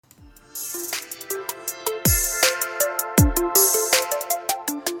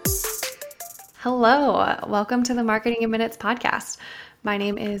Hello, welcome to the Marketing in Minutes podcast. My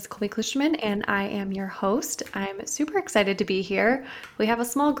name is Colby Klisterman and I am your host. I'm super excited to be here. We have a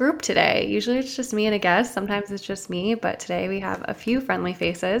small group today. Usually it's just me and a guest. Sometimes it's just me, but today we have a few friendly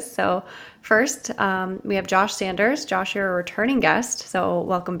faces. So first, we have Josh Sanders. Josh, you're a returning guest, so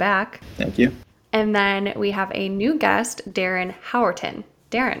welcome back. Thank you. And then we have a new guest, Darren Howerton.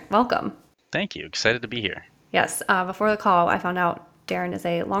 Darren, welcome. Thank you. Excited to be here. Yes, before the call, I found out Darren is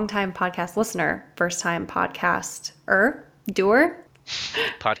a longtime podcast listener, first time podcaster, doer.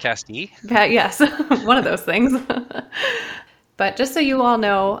 Podcastee? Yes, one of those things. But just so you all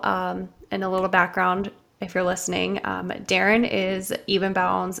know, and a little background, if you're listening, Darren is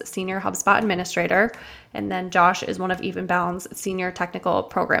Evenbound's senior HubSpot administrator, and then Josh is one of Evenbound's senior technical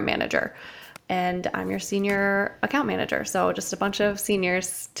program manager. And I'm your senior account manager. So just a bunch of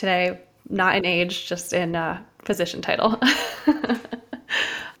seniors today, not in age, just in position title.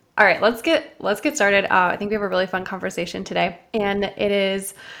 All right, let's get started. I think we have a really fun conversation today, and it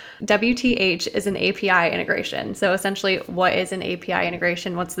is WTH is an API integration. So essentially, what is an API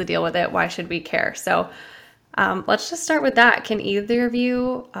integration? What's the deal with it? Why should we care? So let's just start with that. Can either of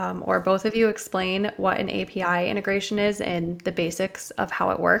you or both of you explain what an API integration is and the basics of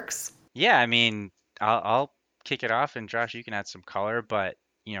how it works? Yeah, I mean, I'll kick it off, and Josh, you can add some color. But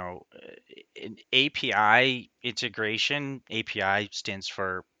an API integration, API stands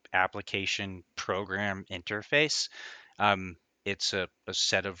for Application Program Interface. It's a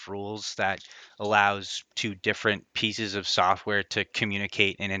set of rules that allows two different pieces of software to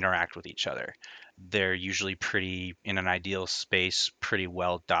communicate and interact with each other. They're usually pretty, in an ideal space, pretty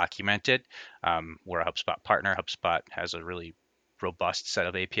well documented. We're a HubSpot partner. HubSpot has a really robust set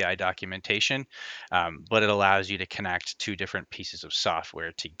of API documentation, but it allows you to connect two different pieces of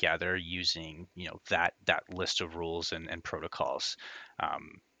software together using that list of rules and protocols.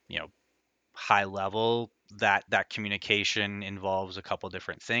 You know, High level, that communication involves a couple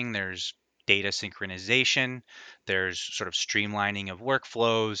different things. There's data synchronization, there's sort of streamlining of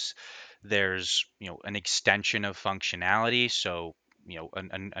workflows, there's an extension of functionality. So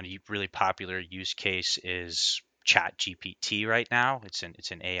a really popular use case is Chat GPT right now. It's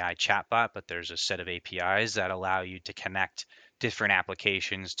an AI chatbot, but there's a set of APIs that allow you to connect different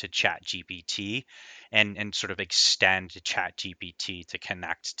applications to Chat GPT and sort of extend Chat GPT to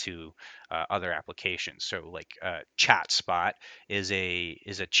connect to other applications. So like ChatSpot is a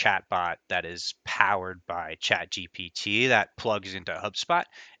chatbot that is powered by Chat GPT that plugs into HubSpot,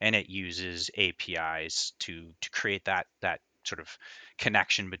 and it uses APIs to create that sort of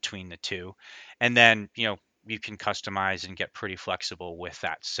connection between the two. And then you can customize and get pretty flexible with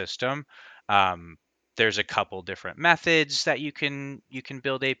that system. There's a couple different methods that you can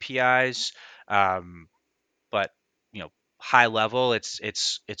build APIs, but high level, it's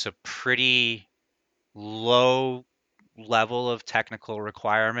a pretty low level of technical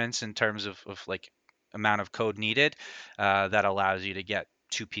requirements in terms of like amount of code needed, that allows you to get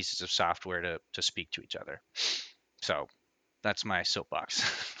two pieces of software to speak to each other. So that's my soapbox.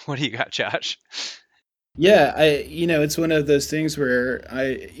 What do you got, Josh? Yeah, it's one of those things where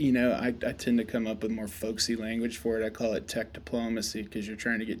I tend to come up with more folksy language for it. I call it tech diplomacy because you're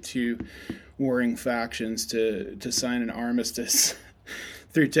trying to get two warring factions to sign an armistice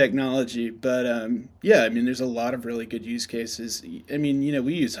through technology. But yeah, I mean, there's a lot of really good use cases. I mean,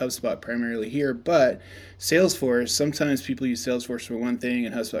 we use HubSpot primarily here, but Salesforce, sometimes people use Salesforce for one thing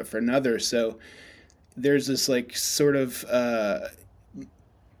and HubSpot for another. So there's this like sort of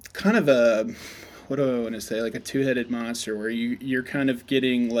kind of a what do I want to say, like a two-headed monster where you're kind of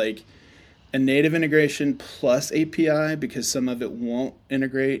getting like a native integration plus API because some of it won't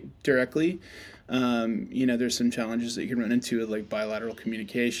integrate directly. There's some challenges that you can run into with like bilateral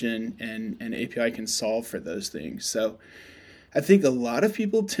communication, and API can solve for those things. So I think a lot of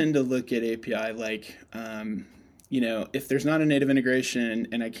people tend to look at API like, if there's not a native integration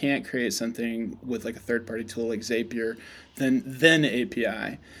and I can't create something with like a third-party tool like Zapier, then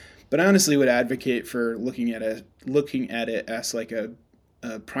API. But I honestly would advocate for looking at it as like a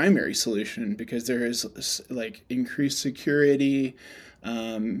primary solution because there is like increased security.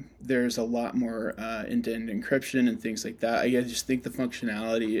 There's a lot more end-to-end encryption and things like that. I just think the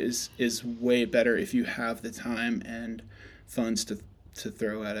functionality is way better if you have the time and funds to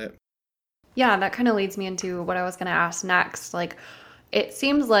throw at it. Yeah, that kind of leads me into what I was going to ask next. Like, it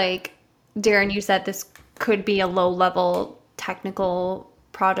seems like, Darren, you said this could be a low-level technical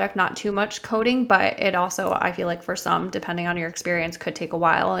project, not too much coding, but it also, I feel like for some, depending on your experience, could take a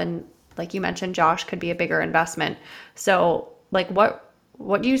while. And like you mentioned, Josh, could be a bigger investment. So like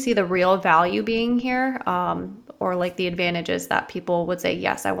what do you see the real value being here, or like the advantages that people would say,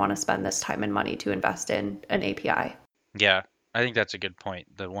 yes, I want to spend this time and money to invest in an API? Yeah, I think that's a good point.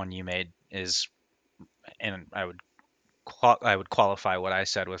 The one you made is, and I would qualify what I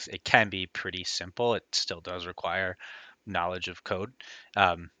said with it can be pretty simple. It still does require knowledge of code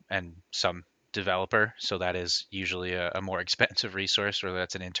and some developer. So that is usually a more expensive resource, whether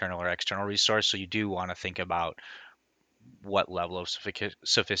that's an internal or external resource. So you do want to think about what level of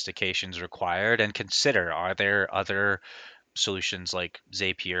sophistication is required and consider, are there other solutions like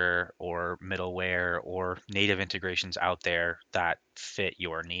Zapier or middleware or native integrations out there that fit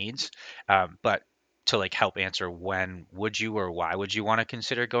your needs. But to like help answer when would you or why would you want to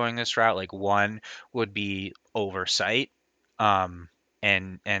consider going this route, like one would be oversight, um,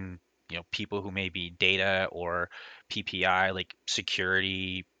 and people who may be data or PPI like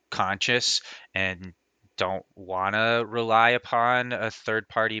security conscious and don't want to rely upon a third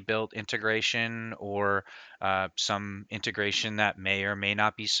party built integration or some integration that may or may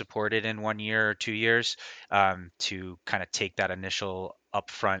not be supported in 1 year or 2 years, to kind of take that initial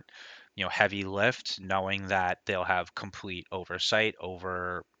upfront, heavy lift, knowing that they'll have complete oversight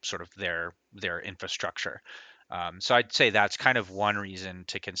over sort of their infrastructure. So I'd say that's kind of one reason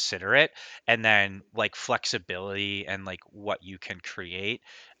to consider it, and then like flexibility and like what you can create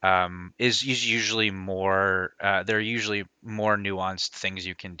is usually more. There are usually more nuanced things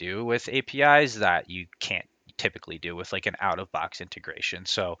you can do with APIs that you can't typically do with like an out of box integration.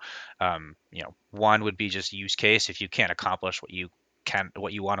 So, one would be just use case. If you can't accomplish what you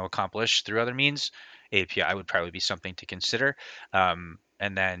want to accomplish through other means, API would probably be something to consider. And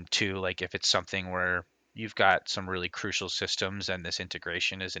then two, like if it's something where you've got some really crucial systems and this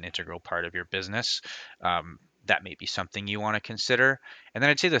integration is an integral part of your business, that may be something you want to consider. And then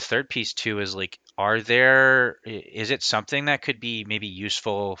I'd say the third piece too is like, is it something that could be maybe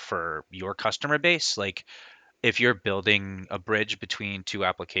useful for your customer base? Like if you're building a bridge between two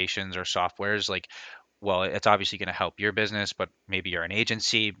applications or softwares, like, well, it's obviously going to help your business, but maybe you're an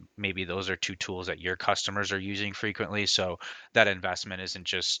agency, maybe those are two tools that your customers are using frequently. So that investment isn't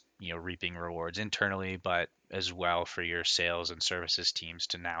just, reaping rewards internally, but as well for your sales and services teams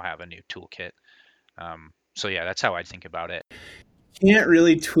to now have a new toolkit. So yeah, that's how I think about it. Can't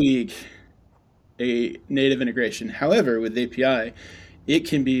really tweak a native integration. However, with API, it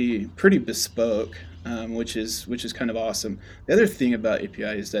can be pretty bespoke, which is kind of awesome. The other thing about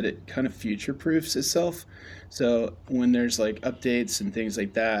API is that it kind of future proofs itself. So when there's like updates and things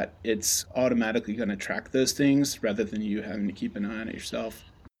like that, it's automatically going to track those things rather than you having to keep an eye on it yourself.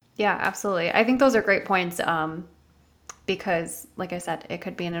 Yeah, absolutely. I think those are great points, because, like I said, it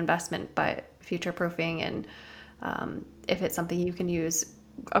could be an investment, but future proofing and, if it's something you can use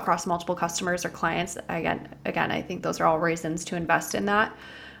across multiple customers or clients, again, I think those are all reasons to invest in that.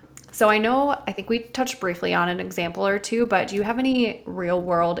 So I think we touched briefly on an example or two, but do you have any real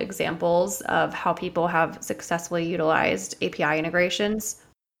world examples of how people have successfully utilized API integrations?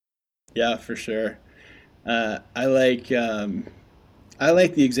 Yeah, for sure. Uh, I like um, I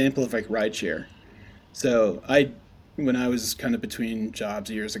like the example of like rideshare. So when I was kind of between jobs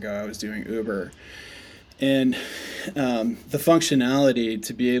years ago, I was doing Uber, and the functionality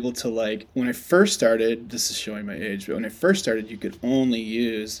to be able to like when I first started, this is showing my age, but when I first started, you could only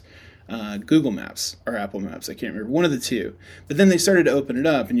use Google Maps or Apple Maps. I can't remember, one of the two. But then they started to open it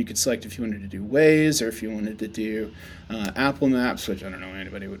up, and you could select if you wanted to do Waze or if you wanted to do Apple Maps, which I don't know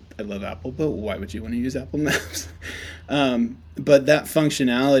anybody would. I love Apple, but why would you want to use Apple Maps? But that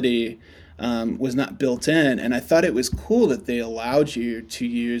functionality was not built in, and I thought it was cool that they allowed you to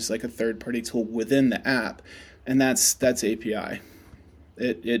use like a third-party tool within the app, and that's API.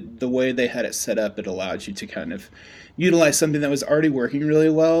 The way they had it set up, it allowed you to kind of utilize something that was already working really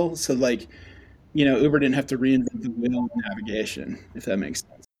well. So like, Uber didn't have to reinvent the wheel of navigation, if that makes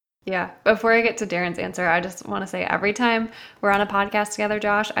sense. Yeah. Before I get to Darren's answer, I just want to say every time we're on a podcast together,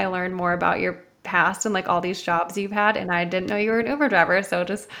 Josh, I learn more about your past and like all these jobs you've had. And I didn't know you were an Uber driver. So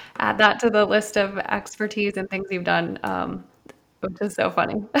just add that to the list of expertise and things you've done, which is so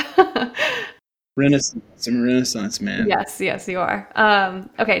funny. Renaissance, some Renaissance man. Yes, yes, you are.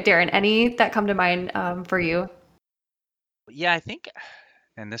 Okay, Darren, any that come to mind for you? Yeah, I think,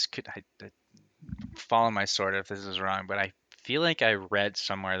 and this could fall on my sword if this is wrong, but I feel like I read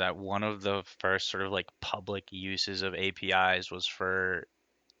somewhere that one of the first sort of like public uses of APIs was for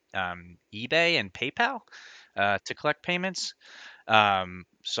eBay and PayPal to collect payments.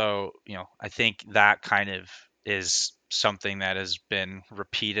 So, I think that kind of is something that has been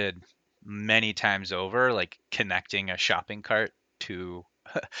repeated many times over, like connecting a shopping cart to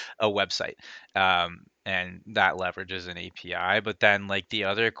a website, and that leverages an API. But then like the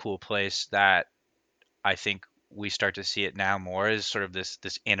other cool place that I think we start to see it now more is sort of this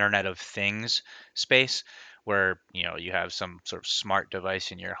Internet of Things space where you have some sort of smart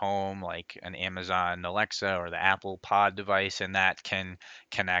device in your home like an Amazon Alexa or the Apple Pod device, and that can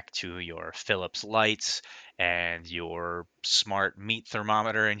connect to your Philips lights and your smart meat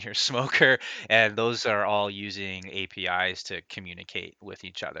thermometer and your smoker, and those are all using APIs to communicate with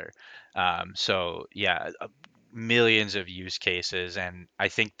each other. So yeah, millions of use cases. And I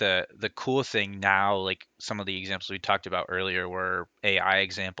think the cool thing now, like some of the examples we talked about earlier were AI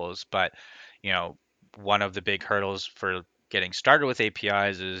examples, but you know one of the big hurdles for getting started with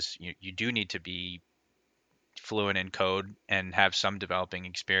APIs is you do need to be fluent in code and have some developing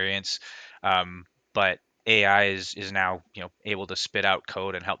experience. Um, but AI is now able to spit out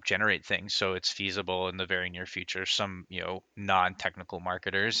code and help generate things, so it's feasible in the very near future. Some non-technical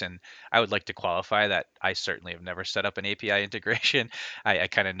marketers, and I would like to qualify that I certainly have never set up an API integration. I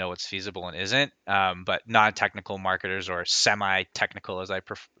kind of know what's feasible and isn't, but non-technical marketers or semi-technical, as I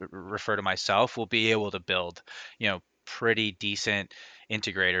refer to myself, will be able to build pretty decent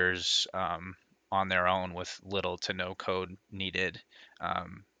integrators on their own with little to no code needed,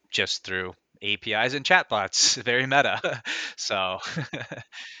 just through APIs and chatbots. Very meta. So,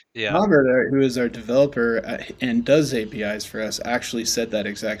 yeah. Robert, who is our developer and does APIs for us, actually said that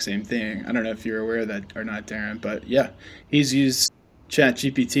exact same thing. I don't know if you're aware of that or not, Darren, but yeah, he's used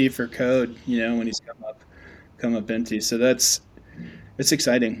ChatGPT for code, when he's come up empty. So it's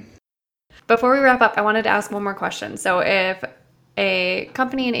exciting. Before we wrap up, I wanted to ask one more question. So, if a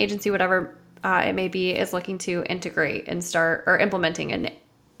company, an agency, whatever it may be, is looking to integrate and start or implementing an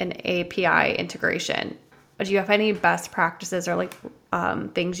API integration, do you have any best practices or like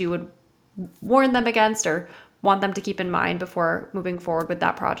things you would warn them against or want them to keep in mind before moving forward with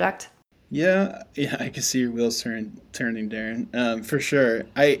that project? Yeah, yeah, I can see your wheels turning, Darren. For sure.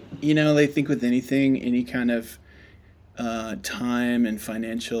 I think with anything, any kind of time and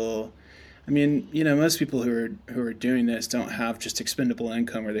financial. I mean, most people who are doing this don't have just expendable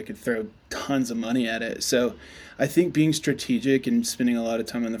income where they could throw tons of money at it. So, I think being strategic and spending a lot of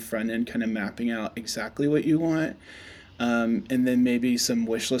time on the front end, kind of mapping out exactly what you want, and then maybe some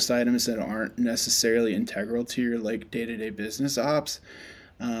wish list items that aren't necessarily integral to your like day to day business ops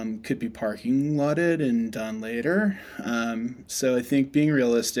could be parking lotted and done later. So I think being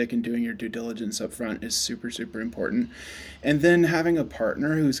realistic and doing your due diligence up front is super, super important. And then having a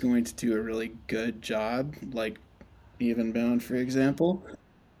partner who's going to do a really good job, like Evenbound, for example.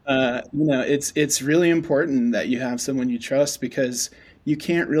 It's really important that you have someone you trust because you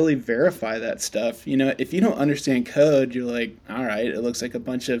can't really verify that stuff. If you don't understand code, you're like, all right, it looks like a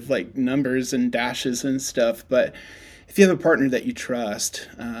bunch of like numbers and dashes and stuff. But if you have a partner that you trust,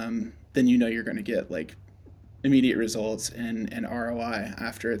 then you're going to get like immediate results and ROI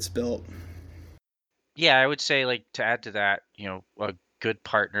after it's built. Yeah, I would say like to add to that, a good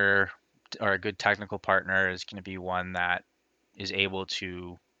partner or a good technical partner is going to be one that is able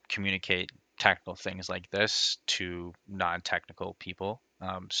to communicate technical things like this to non-technical people.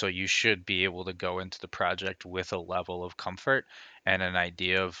 So you should be able to go into the project with a level of comfort and an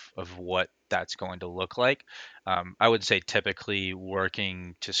idea of what that's going to look like. I would say typically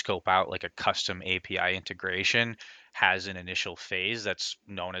working to scope out like a custom API integration has an initial phase that's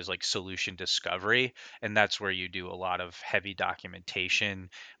known as like solution discovery. And that's where you do a lot of heavy documentation,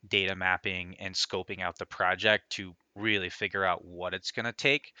 data mapping, and scoping out the project to really figure out what it's going to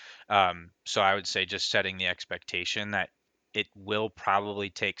take. So I would say just setting the expectation that it will probably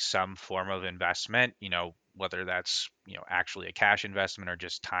take some form of investment, whether that's actually a cash investment or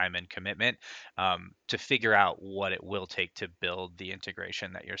just time and commitment, to figure out what it will take to build the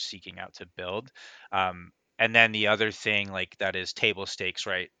integration that you're seeking out to build. And then the other thing like that is table stakes,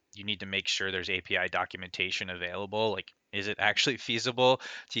 right? You need to make sure there's API documentation available. Like, is it actually feasible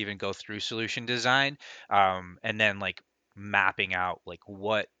to even go through solution design? And then like mapping out like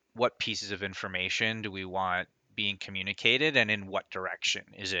what pieces of information do we want being communicated and in what direction?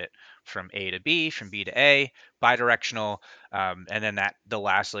 Is it from A to B, from B to A, bidirectional? And then that the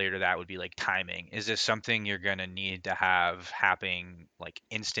last layer to that would be like timing. Is this something you're gonna need to have happening like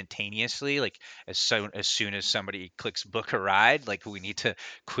instantaneously, like as soon as somebody clicks book a ride, like we need to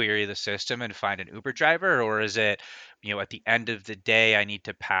query the system and find an Uber driver, or is it at the end of the day, I need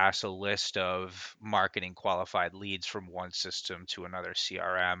to pass a list of marketing qualified leads from one system to another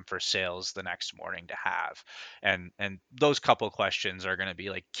CRM for sales the next morning to have. And those couple questions are going to be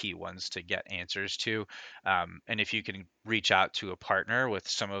like key ones to get answers to. And if you can reach out to a partner with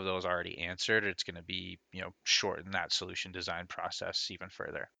some of those already answered, it's going to be, shorten that solution design process even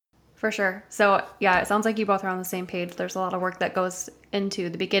further. For sure. So, yeah, it sounds like you both are on the same page. There's a lot of work that goes into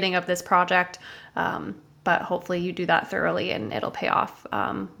the beginning of this project, but hopefully you do that thoroughly and it'll pay off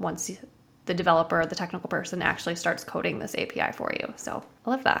once the developer, the technical person actually starts coding this API for you. So, I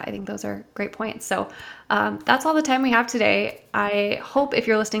love that. I think those are great points. So, that's all the time we have today. I hope if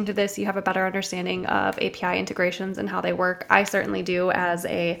you're listening to this, you have a better understanding of API integrations and how they work. I certainly do as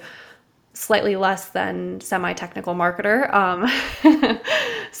a slightly less than semi-technical marketer.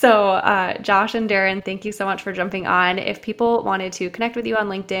 So Josh and Darren, thank you so much for jumping on. If people wanted to connect with you on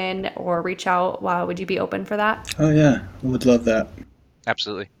LinkedIn or reach out, would you be open for that? Oh yeah, I would love that.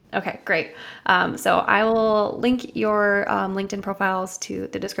 Absolutely. Okay, great. So I will link your LinkedIn profiles to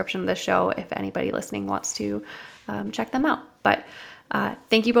the description of this show if anybody listening wants to check them out. But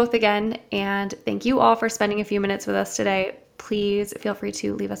thank you both again, and thank you all for spending a few minutes with us today. Please feel free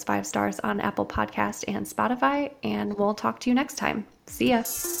to leave us 5 stars on Apple Podcast and Spotify, and we'll talk to you next time. See ya.